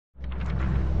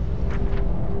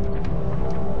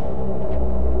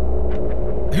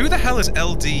hell is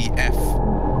LDF?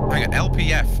 Hang on,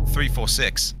 LPF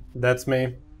 346. That's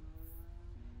me.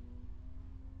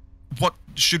 What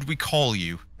should we call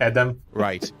you? Adam.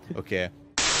 Right. Okay.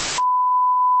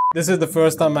 This is the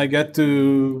first time I get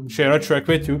to share a track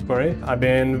with you, Corey. I've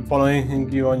been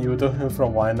following you on YouTube for a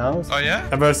while now. Oh yeah?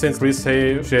 Ever since Chris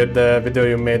shared the video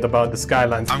you made about the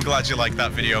skylines. I'm glad you like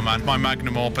that video, man. My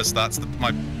magnum opus, that's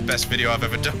my best video I've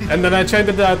ever done. And then I checked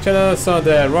it out, channel, saw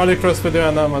the rallycross video,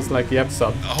 and I was like, yep,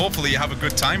 sub. Hopefully you have a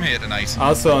good time here tonight.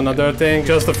 Also, another thing,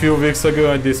 just a few weeks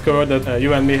ago I discovered that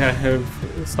you and me have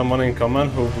someone in common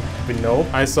who we know.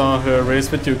 I saw her race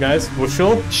with you guys,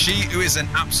 Bushel. She is an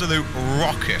absolute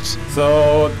rocket.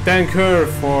 So thank her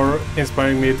for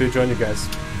inspiring me to join you guys.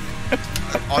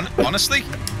 Honestly,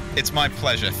 it's my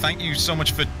pleasure. Thank you so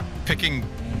much for picking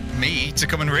me to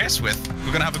come and race with.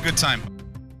 We're gonna have a good time.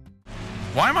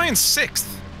 Why am I in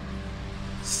 6th?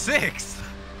 6th?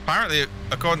 Apparently,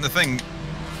 according to the thing,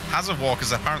 Hazardwalk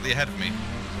is apparently ahead of me.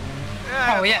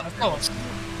 Yeah, oh yeah, of course.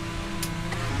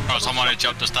 Oh, someone had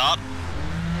jumped to start.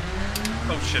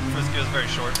 Oh shit, Frisky was very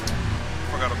short.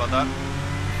 Forgot about that.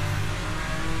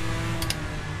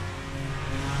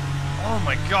 Oh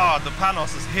my god, the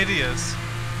Panos is hideous.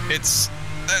 It's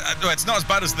not as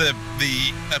bad as the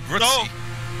Abruzzi. No.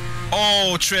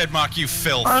 Oh, trademark, you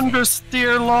filth.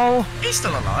 Understeer, lol. He's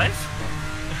still alive.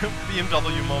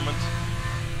 BMW moment.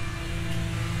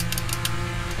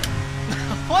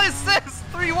 What is this?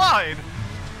 3 wide.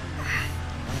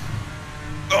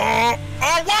 Oh,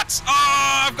 what?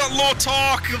 Oh, I've got low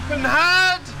torque. You've been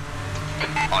had.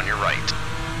 On your right.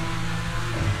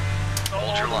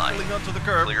 Hold your line. Onto the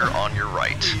curb. Clear on your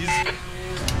right. Please.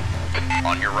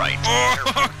 On your right. Oh,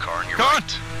 Careful, car on your God.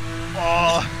 right.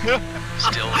 Oh.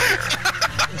 Still there.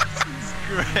 This is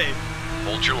great.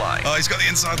 Hold your line. Oh, he's got the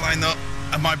inside line though,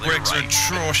 and my Clear brakes are right.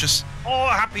 atrocious. Oh,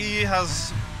 Happy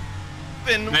has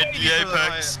been Mid way the further than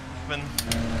apex. I've been.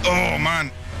 Oh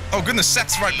man. Oh goodness,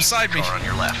 Seth's right beside me. Car on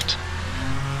your left.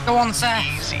 Go on, Seth.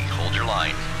 Easy. Hold your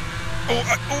line.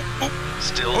 Oh.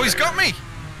 Still Oh, he's there. got me.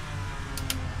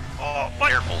 Oh, what?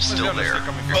 Careful, still there.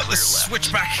 But let's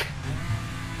switch back.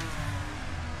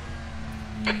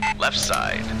 Left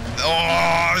side.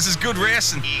 Oh, this is good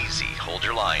racing. Easy. Hold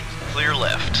your line. Clear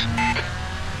left.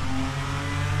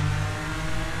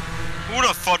 Who would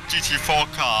have thought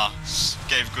GT4 car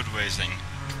gave good racing?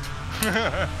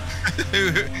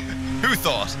 Who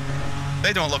thought?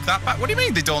 They don't look that bad. What do you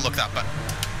mean they don't look that bad?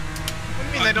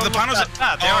 What do you mean they don't look Panos that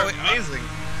bad? They are amazing.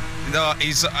 No,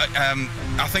 he's.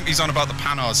 I think he's on about the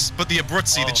Panos, but the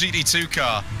Abruzzi, the GT2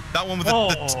 car, that one with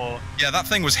the yeah, that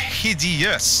thing was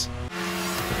hideous.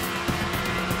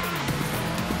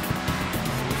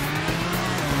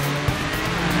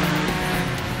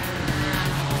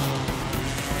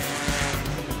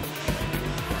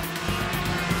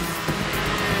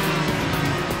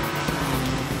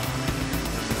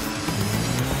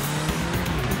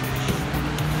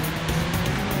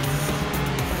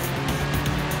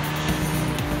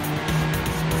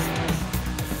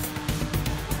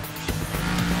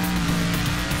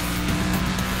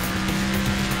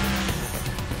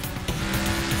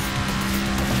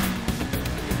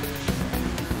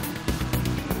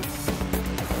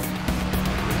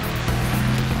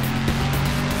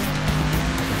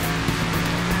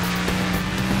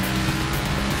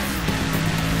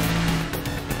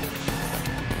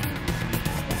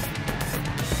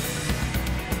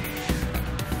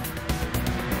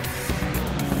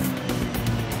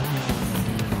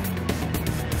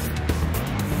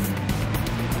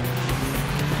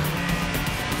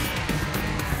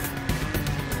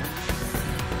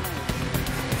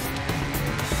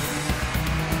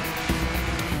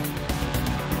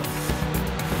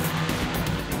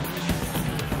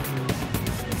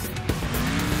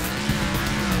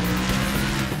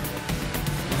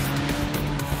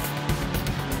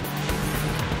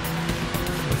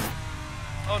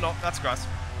 No, that's grass.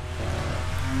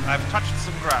 I've touched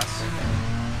some grass.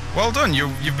 Well done.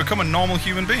 You've become a normal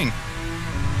human being.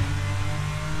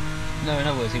 No, in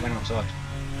other words, he went outside.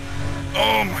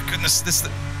 Oh my goodness!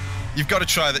 You've got to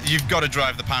try that. You've got to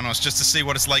drive the Panos just to see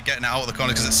what it's like getting it out of the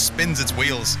corner because it spins its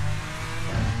wheels.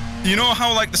 You know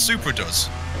how like the Supra does?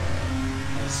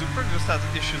 The Supra just has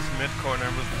issues mid-corner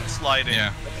with sliding.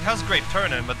 Yeah. It has great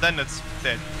turning, but then it's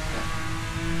dead.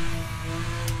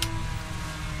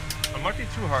 I'm working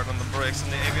too hard on the brakes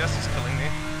and the ABS is killing me.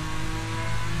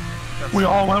 We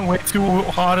all went way too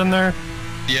hot in there.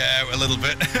 Yeah, a little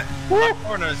bit. That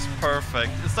corner is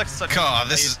perfect. It's like such God, a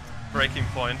this is braking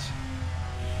point.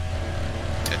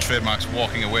 Yeah, Trademark's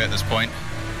walking away at this point.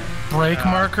 Brake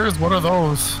markers? What are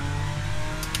those?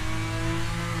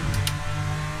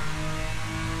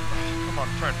 Come on,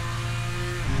 turn.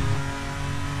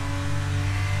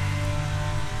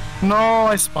 No,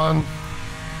 I spun.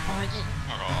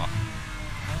 Oh.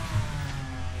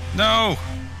 No!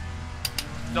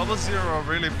 00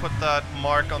 really put that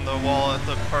mark on the wall at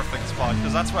the perfect spot,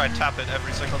 because that's where I tap it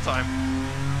every single time.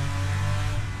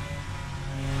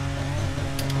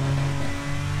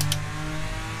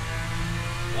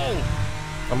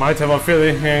 Whoa! I might have a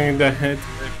feeling that Big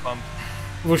pump.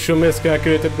 Wushu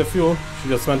miscalculated the fuel. She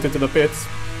just went into the pits.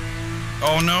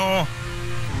 Oh no!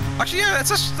 Actually, yeah,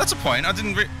 that's a point. I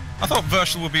thought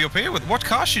Virtual would be up here with. What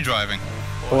car is she driving?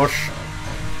 Porsche.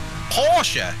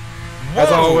 Porsche! As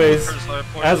Whoa!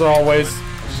 always,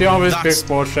 she always That's- picks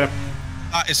Porsche.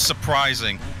 That is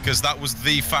surprising, because that was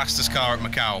the fastest car at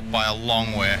Macau by a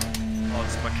long way. Oh,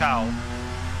 it's Macau.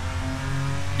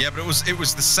 Yeah, but it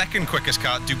was the second quickest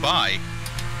car at Dubai,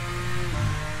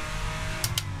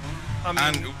 I mean,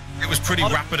 and it was pretty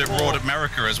lot of rapid at people- Road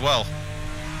America as well.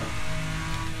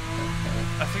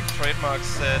 I think Trademark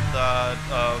said that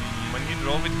when he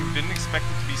drove it, he didn't expect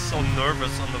it to be so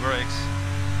nervous on the brakes.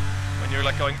 When you're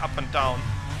like going up and down.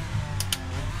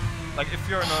 Like if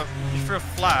you're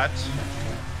flat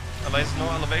and there's no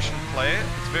elevation play,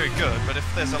 it's very good. But if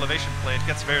there's elevation play, it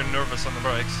gets very nervous on the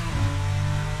brakes.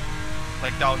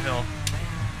 Like downhill.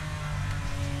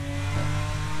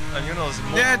 And you know, there's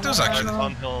more Yeah, it does actually.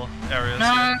 downhill areas.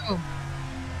 No!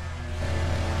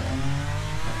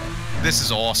 This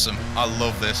is awesome. I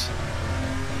love this.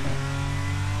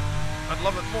 I'd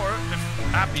love it more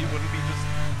if Appy wouldn't be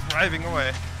just driving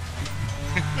away.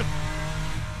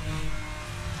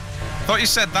 Thought you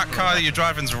said that car that you're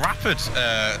driving's rapid,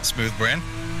 Smooth Brain.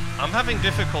 I'm having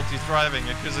difficulty driving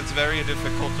it because it's very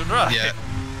difficult to drive. Yeah.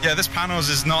 Yeah, this Panos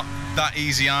is not that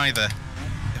easy either.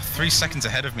 You're 3 seconds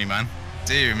ahead of me, man.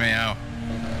 Dear me, ow.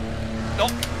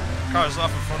 Nope. Car's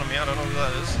off in front of me. I don't know who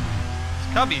that is.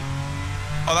 It's Cubby.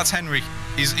 Oh, that's Henry.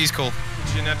 He's cool.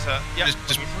 Ginetta. Yeah.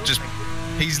 Just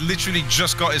he's literally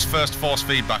just got his first force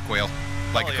feedback wheel,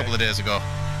 like Oh, a couple yeah. of days ago.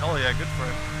 Oh yeah, good for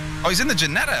him. Oh, he's in the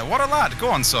Ginetta. What a lad. Go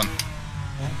on, son.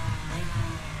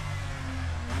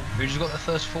 Who just got the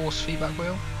first force feedback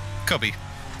wheel? Cubby.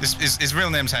 His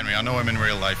real name's Henry. I know him in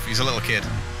real life. He's a little kid.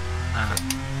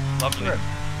 Lovely. Good.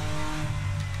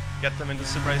 Get them into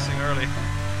sim racing early.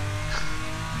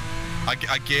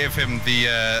 I gave him the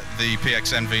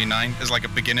PXN V9 as like a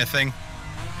beginner thing.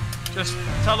 Just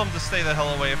tell them to stay the hell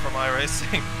away from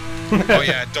iRacing. Oh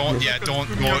yeah, don't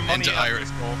go Your money into at Iris.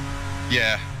 this goal.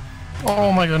 Yeah.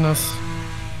 Oh my goodness.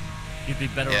 You'd be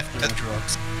better Yeah, off doing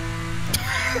drugs.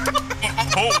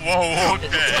 Oh, whoa, okay.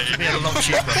 It'd be a lot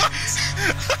cheaper.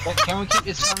 What, can we keep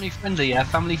this family friendly? Yeah,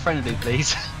 family friendly,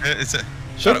 please. It's a.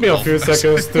 Took me a few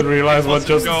seconds to realize what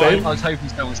just Go said. I was hoping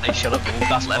someone would say shut up, Paul.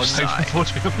 That's what I was Left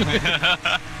hoping for, to be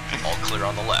honest. All clear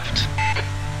on the left.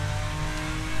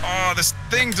 Oh, this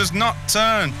thing does not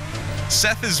turn.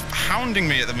 Seth is hounding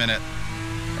me at the minute.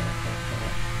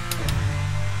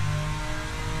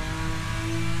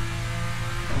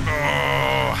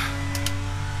 Oh.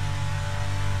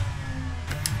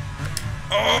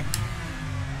 Oh.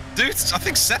 Dude, I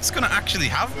think Seth's gonna actually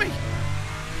have me.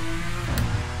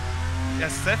 Yeah,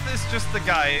 Seth is just the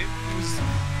guy who's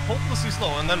hopelessly slow,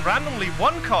 and then randomly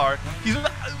one car, he's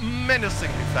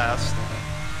menacingly fast.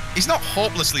 He's not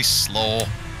hopelessly slow.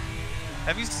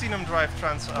 Have you seen him drive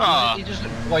Trans? He just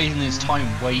wasting his time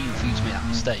waiting for you to make that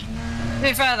mistake. To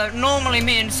be fair though, normally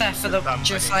me and Seth are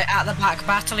just like at the back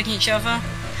battling each other.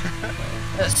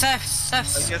 But I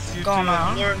Seth's guess you two gone have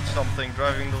on. learned something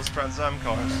driving those Trans Am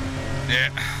cars. Yeah.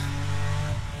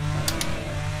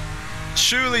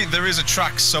 Surely there is a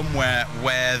track somewhere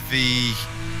where the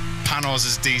Panos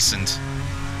is decent.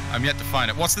 I'm yet to find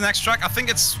it. What's the next track? I think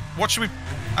it's. What should we?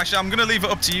 Actually, I'm gonna leave it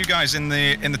up to you guys in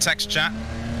the text chat.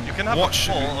 You can have What a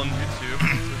should poll on YouTube.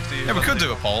 To see Yeah, we what could they-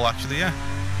 do a poll actually. Yeah.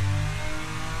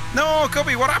 No,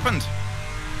 Cubby, what happened?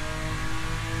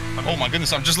 Oh my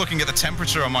goodness, I'm just looking at the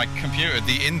temperature on my computer.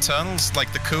 The internals,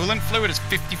 like the coolant fluid, is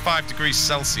 55 degrees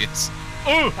Celsius.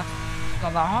 Ooh!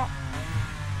 Not that hot.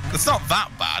 It's not that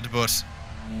bad, but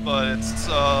But it's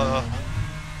a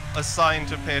sign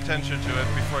to pay attention to it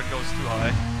before it goes too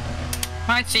high.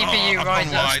 My CPU I've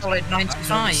rides gone at a wide. solid That's really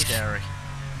 95. scary.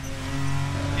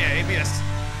 Yeah, ABS.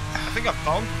 I think I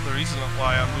found the reason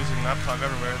why I'm losing lap time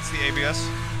everywhere. It's the ABS.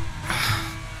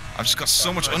 I've just got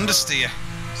so much understeer.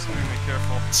 Extremely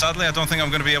careful. Sadly, I don't think I'm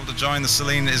going to be able to join. The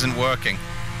Celine isn't working.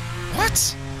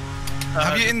 What?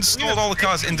 Have you installed all the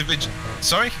cars individually?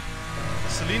 Sorry?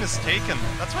 Celine is taken.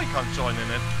 That's why you can't join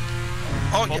in it.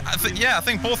 Oh, yeah, I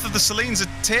think both of the Celines are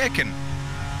taken.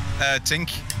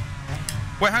 Tink.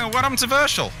 Wait, hang on, what happened to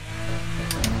Virtual?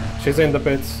 She's in the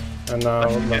pits and now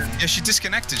left. Yeah, she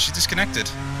disconnected. She disconnected.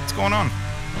 What's going on?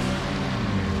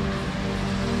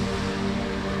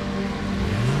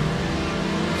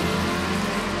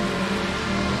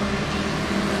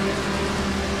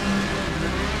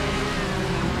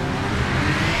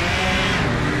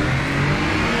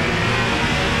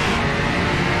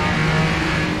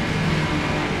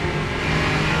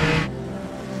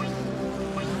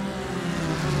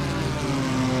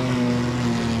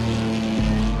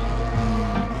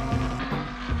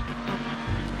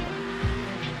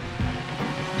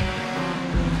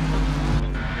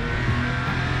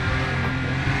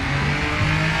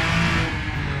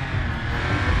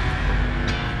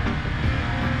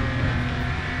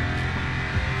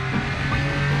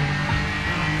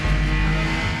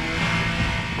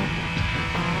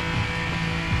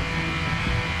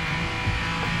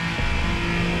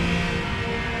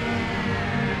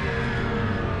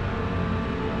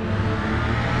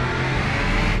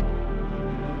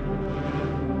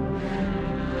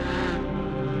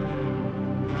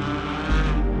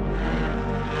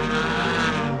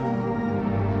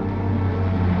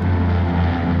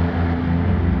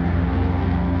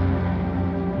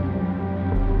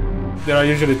 there are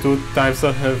usually two types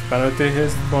of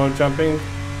penalties for jumping.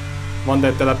 One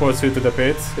that teleports you to the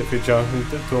pits if you jump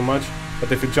too much,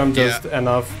 but if you jump just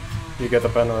enough, you get a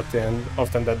penalty, and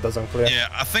often that doesn't clear. Yeah,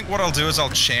 I think what I'll do is I'll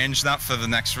change that for the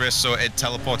next race so it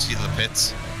teleports you to the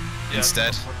pits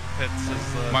instead. Pits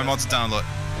is, my mod's download.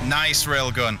 Nice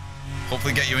railgun.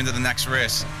 Hopefully get you into the next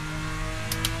race.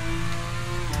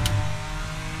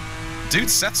 Dude,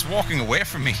 Seth's walking away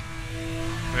from me.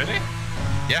 Really?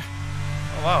 Yeah.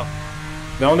 Oh wow.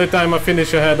 The only time I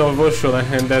finish ahead of Ursula,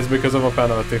 and that's because of a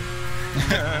penalty.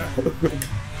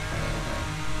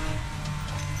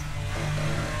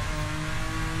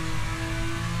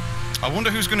 I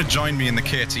wonder who's going to join me in the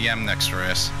KTM next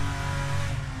race.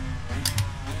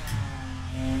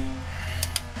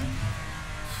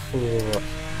 Ooh.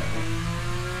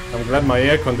 I'm glad my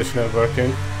air conditioner is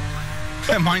working.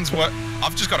 Mine's what?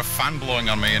 I've just got a fan blowing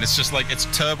on me, and it's just like it's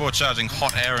turbocharging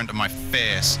hot air into my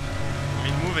face. I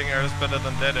mean, moving air is better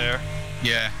than dead air.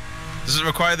 Yeah. Does it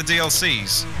require the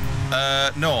DLCs?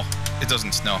 No, it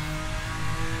doesn't. No.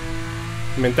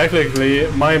 I mean, technically,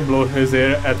 mine blew his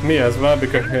air at me as well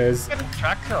because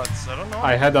track cuts. I don't know.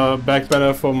 I had a back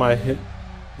pedal for my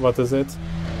what is it?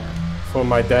 For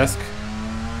my desk.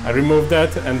 I removed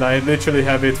that, and I literally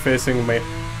have it facing me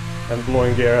and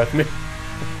blowing air at me.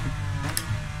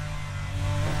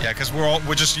 Yeah, because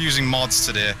we're just using mods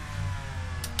today.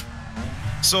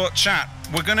 So, chat,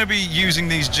 we're going to be using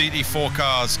these GT4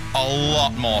 cars a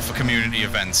lot more for community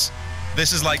events.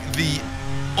 This is like the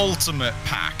ultimate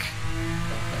pack.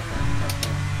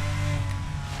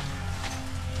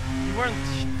 You weren't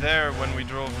there when we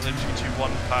drove the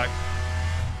GT1 pack.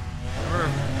 We were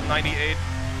 98,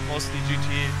 mostly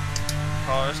GT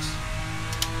cars.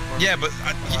 Yeah, but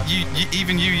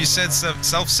even you said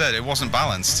self said it wasn't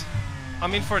balanced. I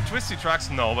mean, for twisty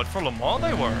tracks, no, but for Le Mans,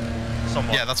 they were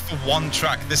somewhat. Yeah, that's for one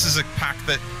track. This is a pack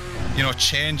that, you know,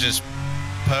 changes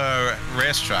per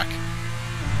racetrack,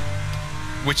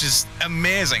 which is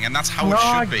amazing, and that's how it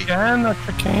should be. Again, that's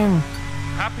the game.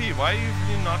 Happy, why have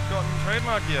you not gotten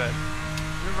trademark yet?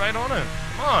 You're right on it.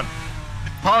 Come on.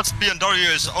 Parts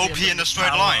BMW is OP in a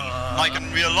straight line, like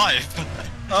in real life.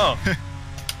 Oh.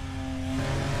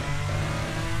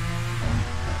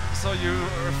 So you're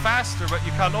faster, but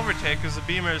you can't overtake because the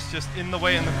beamer is just in the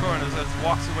way in the corners as it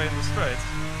walks away in the straights.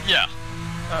 Yeah.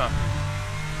 Oh.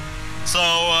 So,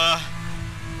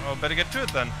 oh, better get to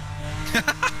it then.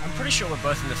 I'm pretty sure we're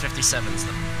both in the 57s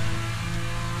then.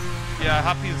 Yeah,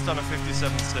 Happy has done a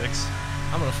 57.6.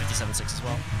 I'm on a 57.6 as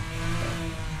well.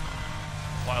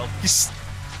 Wild.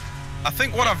 I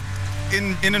think what I've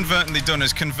inadvertently done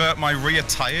is convert my rear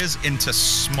tires into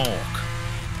smoke.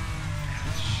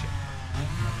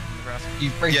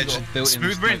 You've basically got a built-in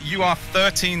Smoothbrain, you are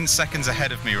 13 seconds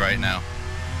ahead of me right now.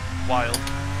 Wild.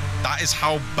 That is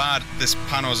how bad this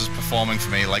Panos is performing for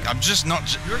me. Like, I'm just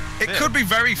not. It could be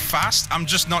very fast. I'm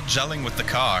just not gelling with the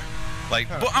car. Like,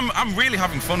 but I'm really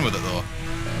having fun with it though.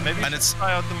 Maybe you should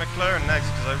try out the McLaren next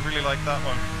because I really like that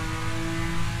one.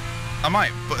 I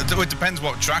might, but it depends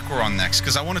what track we're on next.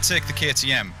 Because I want to take the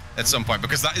KTM at some point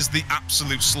because that is the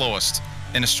absolute slowest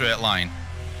in a straight line.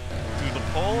 Do the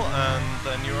pole, and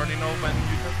then you already know when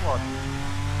you hit what.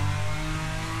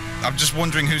 I'm just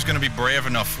wondering who's going to be brave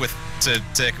enough to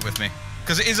take it with me.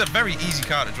 Because it is a very easy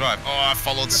car to drive. Oh, I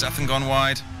followed Seth and gone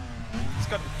wide. It's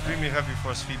got extremely heavy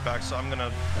force feedback, so I'm going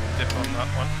to dip on that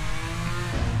one.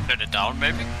 turn it down,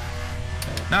 maybe?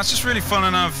 No, it's just really fun,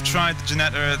 and I've tried the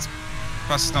Ginetta.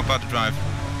 Plus, it's not bad to drive.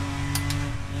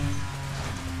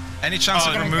 Any chance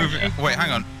of removing... Wait,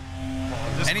 hang on.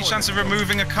 Any chance of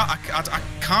removing a car? I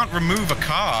can't remove a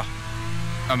car,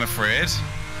 I'm afraid.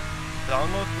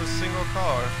 Download the single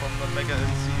car from the Mega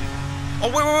NC.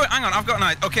 Oh, wait, hang on, I've got an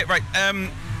idea. Okay, right,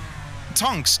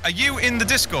 Tonks, are you in the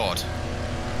Discord?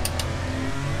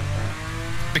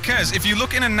 Because if you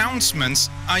look in announcements,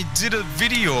 I did a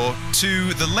video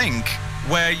to the link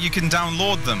where you can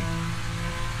download them.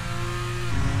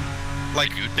 Like,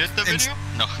 you did the video?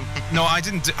 No. No, I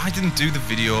didn't do the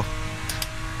video.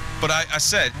 But I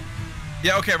said,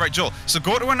 yeah, okay, right, Joel. So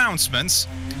go to announcements,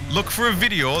 look for a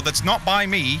video that's not by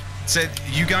me, said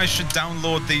you guys should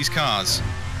download these cars.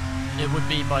 It would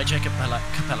be by Jacob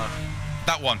Capello.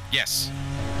 That one, yes.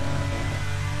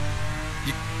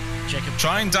 Jacob.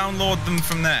 Try and download them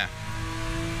from there.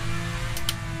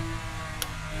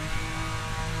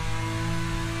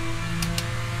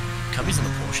 Cubby's in the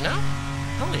Porsche now?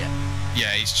 Hell yeah.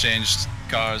 Yeah, he's changed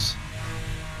cars.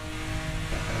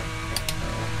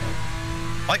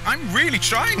 Like, I'm really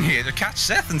trying here to catch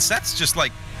Seth, and Seth's just,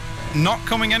 like, not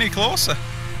coming any closer.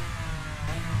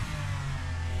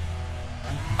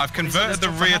 I've converted the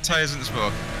rear tires into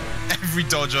spoke. every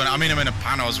dodge on. I mean, I'm in a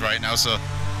Panos right now, so.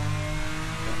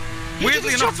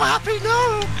 Weirdly enough. Happy,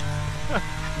 no.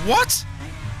 What?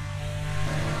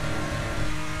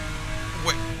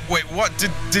 Wait, what?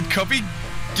 Did Cubby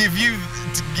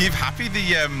give Happy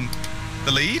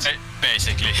the lead?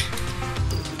 Basically.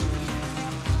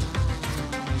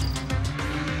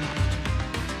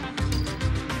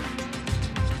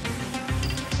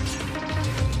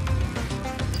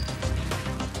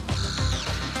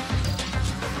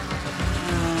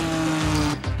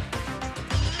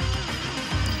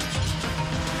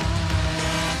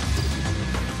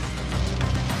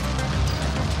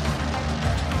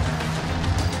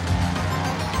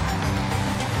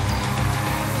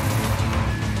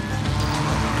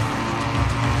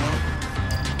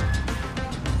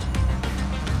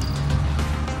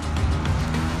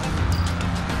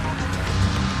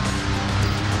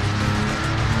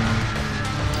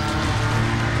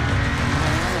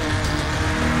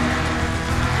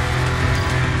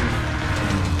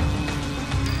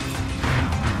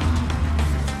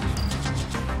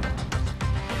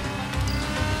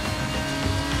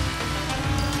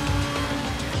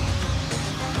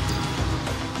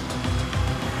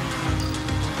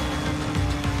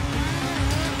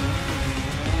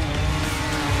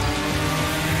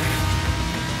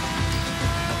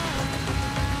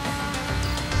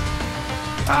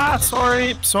 Ah,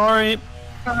 sorry.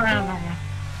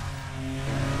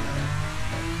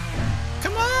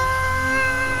 Come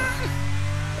on!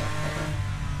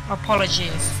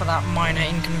 Apologies for that minor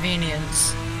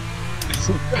inconvenience.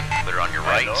 Clear on your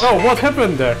right. Oh, what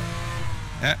happened there?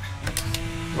 Yeah.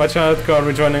 Watch out, car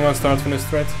rejoining on start finish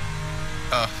straight.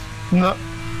 No.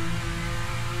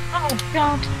 Oh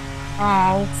god.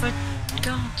 Oh, for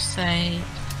God's sake.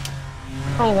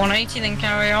 Oh, 180 then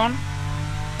carry on.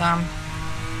 Damn.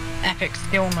 Epic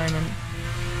skill moment.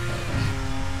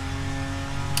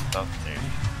 Okay.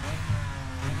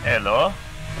 Hello.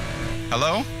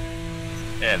 Hello?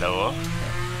 Hello.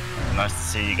 Nice to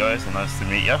see you guys and nice to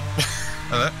meet you.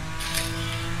 Hello?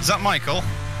 Is that Michael?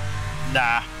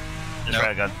 Nah. Just No.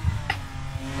 Regan.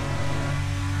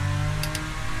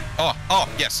 Oh,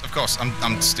 yes, of course.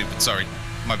 I'm stupid. Sorry,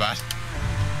 my bad.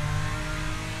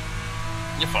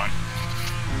 You're fine.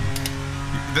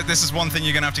 This is one thing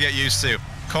you're gonna have to get used to.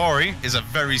 Corey is a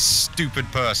very stupid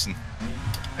person.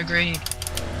 Agreed.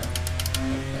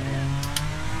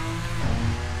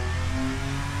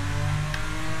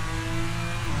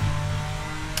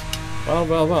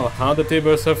 Well, how the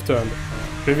tables have turned.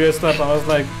 Previous lap I was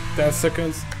like 10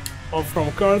 seconds off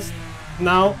from cars.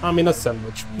 Now I'm in a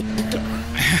sandwich.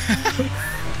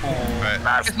 Right.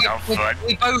 That's no fun.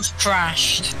 We both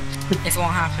crashed, is what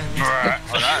happened.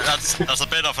 Well, that's a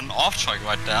bit of an off track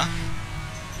right there.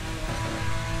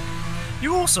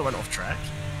 You also went off track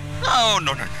No.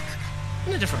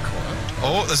 in a different corner.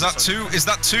 Oh, is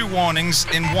that two warnings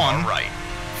in one All right.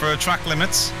 for track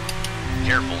limits?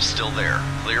 Careful, still there.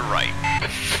 Clear right.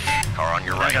 Car on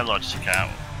your Right. right. I launched the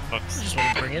count. I just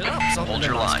want to bring it up. 'Cause I'm Hold a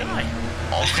your nice line. guy.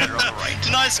 All clear on the right.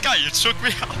 Nice guy, you took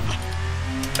me out.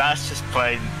 That's just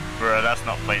plain, bro. That's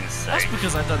not plain That's safe.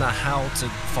 because I don't know how to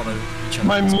follow each other.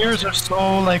 My mirrors are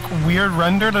so like weird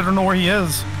rendered. I don't know where he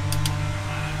is.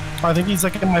 I think he's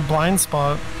like in my blind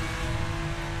spot.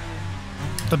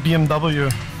 The BMW.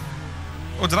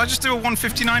 Oh, did I just do a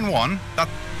 159.1?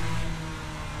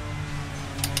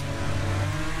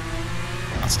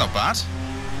 That's not bad.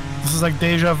 This is like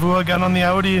deja vu again on the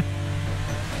Audi.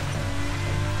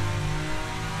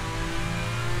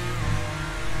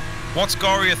 What's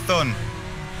Goria-Thun?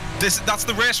 That's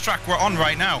the racetrack we're on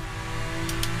right now.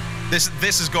 This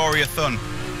is Goria-Thun.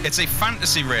 It's a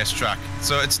fantasy racetrack,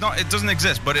 so it doesn't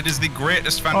exist, but it is the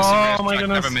greatest fantasy Oh, my racetrack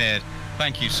goodness. ever made.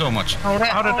 Thank you so much.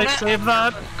 How did they save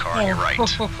that? Car on your right.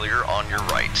 Clear on your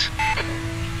right.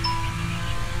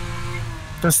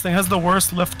 This thing has the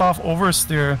worst liftoff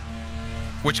oversteer.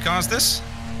 Which car is this?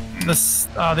 This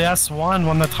the S1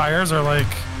 when the tires are like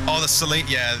Oh, the Celine.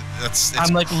 Yeah, it's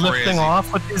I'm like crazy. lifting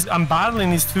off with these. I'm battling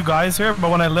these two guys here,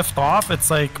 but when I lift off, it's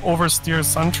like oversteer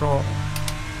central.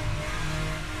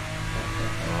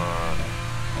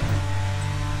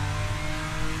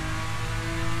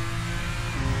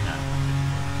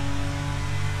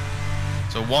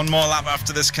 So one more lap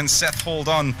after this. Can Seth hold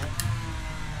on?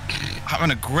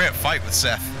 Having a great fight with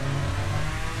Seth.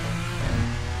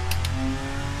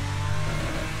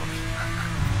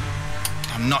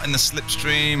 I'm not in the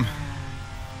slipstream.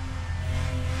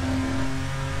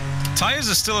 Tires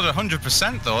are still at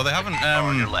 100% though. They haven't. Car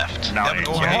on your left. No, haven't it's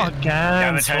overheated. Oh, You again,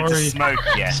 haven't turned to sorry. smoke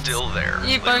yet. Still there.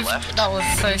 You Clear both. left. That was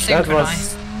so That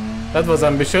synchronized. was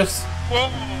ambitious.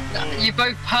 You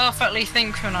both perfectly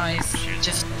synchronized.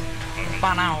 Just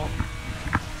ban out.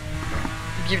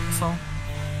 Beautiful.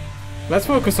 Let's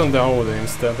focus on the Audi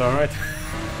instead, alright?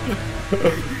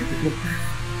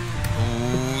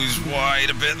 Oh, he's wide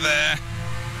a bit there.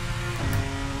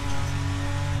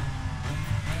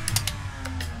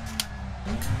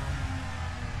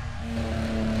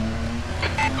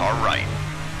 Car right.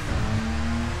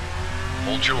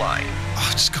 Hold your line. Oh,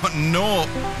 I just got no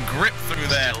grip through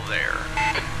there. Still there.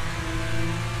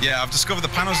 Yeah, I've discovered the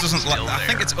Panos doesn't like. I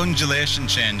think it's undulation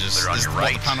changes They're on is your what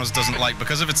right. the Panos doesn't like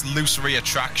because of its loose rear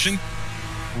traction.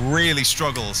 Really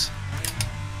struggles.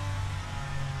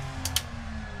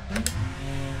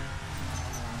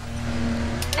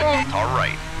 Car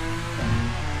right.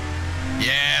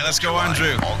 Yeah, let's go,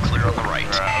 Andrew. All clear on the right.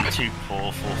 Right, I'm too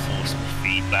poor for force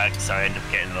feedback, so I end up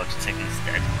getting Logitech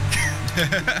instead.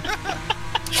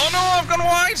 Oh no, I've gone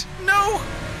wide. No.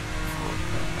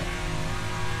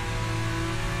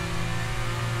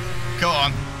 Go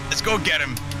on, let's go get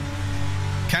him.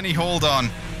 Can he hold on?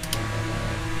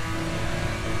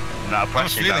 No, I have a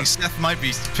feeling Seth might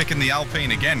be picking the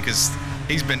Alpine again because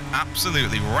he's been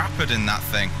absolutely rapid in that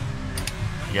thing.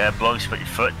 Yeah, blokes, put your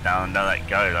foot down and don't let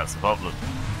go, that's the problem.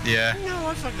 Yeah. No,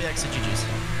 I fuck the exit GGs.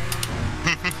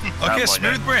 Okay, boy,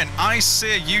 Smooth no. Brain, I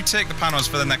say you take the Panos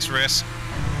for the next race.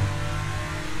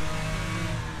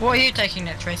 What are you taking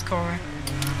next race, Corey?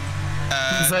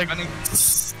 He's like,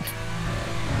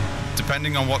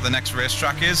 Depending on what the next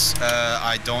racetrack is,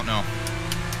 I don't know.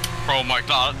 Oh my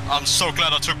god, I'm so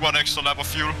glad I took one extra lap of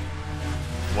fuel.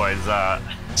 What is that?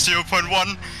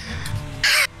 0.1.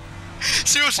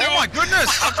 0, 0. Oh my goodness!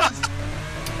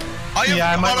 I am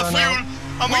Yeah, I might out of run fuel. out.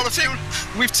 I'm out of fuel.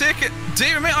 We've taken.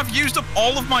 Damn it! I've used up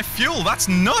all of my fuel. That's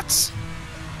nuts.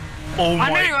 Oh I my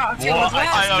know you're out of fuel as well.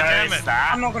 I damn noticed it.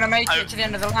 that. I'm not gonna make it to the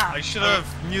end of the lap. I should have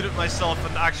muted myself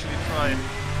and actually tried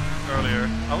earlier.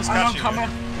 I was I'm not catching coming.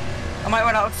 you. I might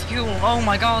run out of fuel. Oh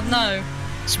my god, no.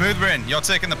 Smooth Brain, you're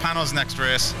taking the Panos next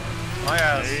race. My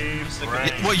ass.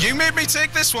 Well, you made me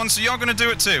take this one, so you're gonna do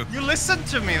it too. You listen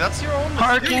to me. That's your own.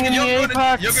 Parking in the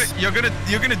apex. You're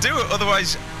gonna do it.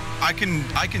 Otherwise, I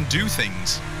can do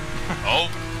things. Oh,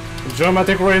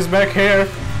 Dramatic race back here.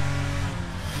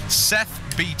 Seth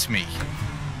beat me.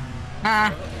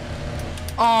 Ah.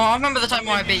 Oh, I remember the time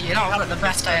when I beat you. That was like the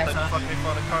best day ever.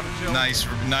 Nice.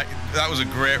 That was a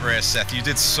great race, Seth. You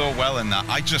did so well in that.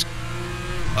 I just.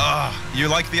 You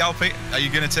like the Alpine? Are you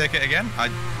gonna take it again?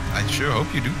 I sure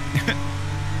hope you do.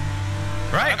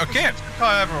 Right. Okay.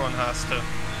 Everyone has to.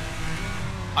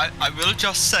 I will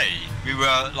just say we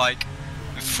were like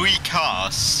 3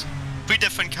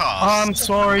 different cars. I'm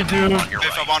sorry, dude. On your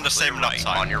If I right. want the same Clear lap right.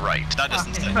 time. On your right. That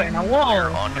doesn't Fucking say. put in a Clear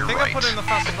wall. on I your think right. I put in the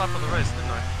fastest lap of the race,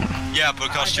 didn't I? Yeah,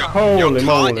 because your Holy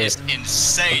car moly. is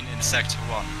insane in sector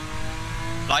 1.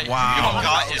 Like Wow. your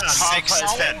car is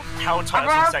 6'10". How tight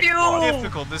About is the sector fuel. 1?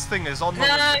 Difficult. This thing is on No.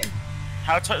 my.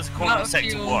 How tight is the corner Not in sector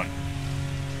fuel. 1?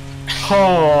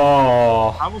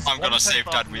 Oh. I was I'm gonna 1/10 save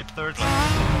that off with the third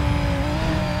lap.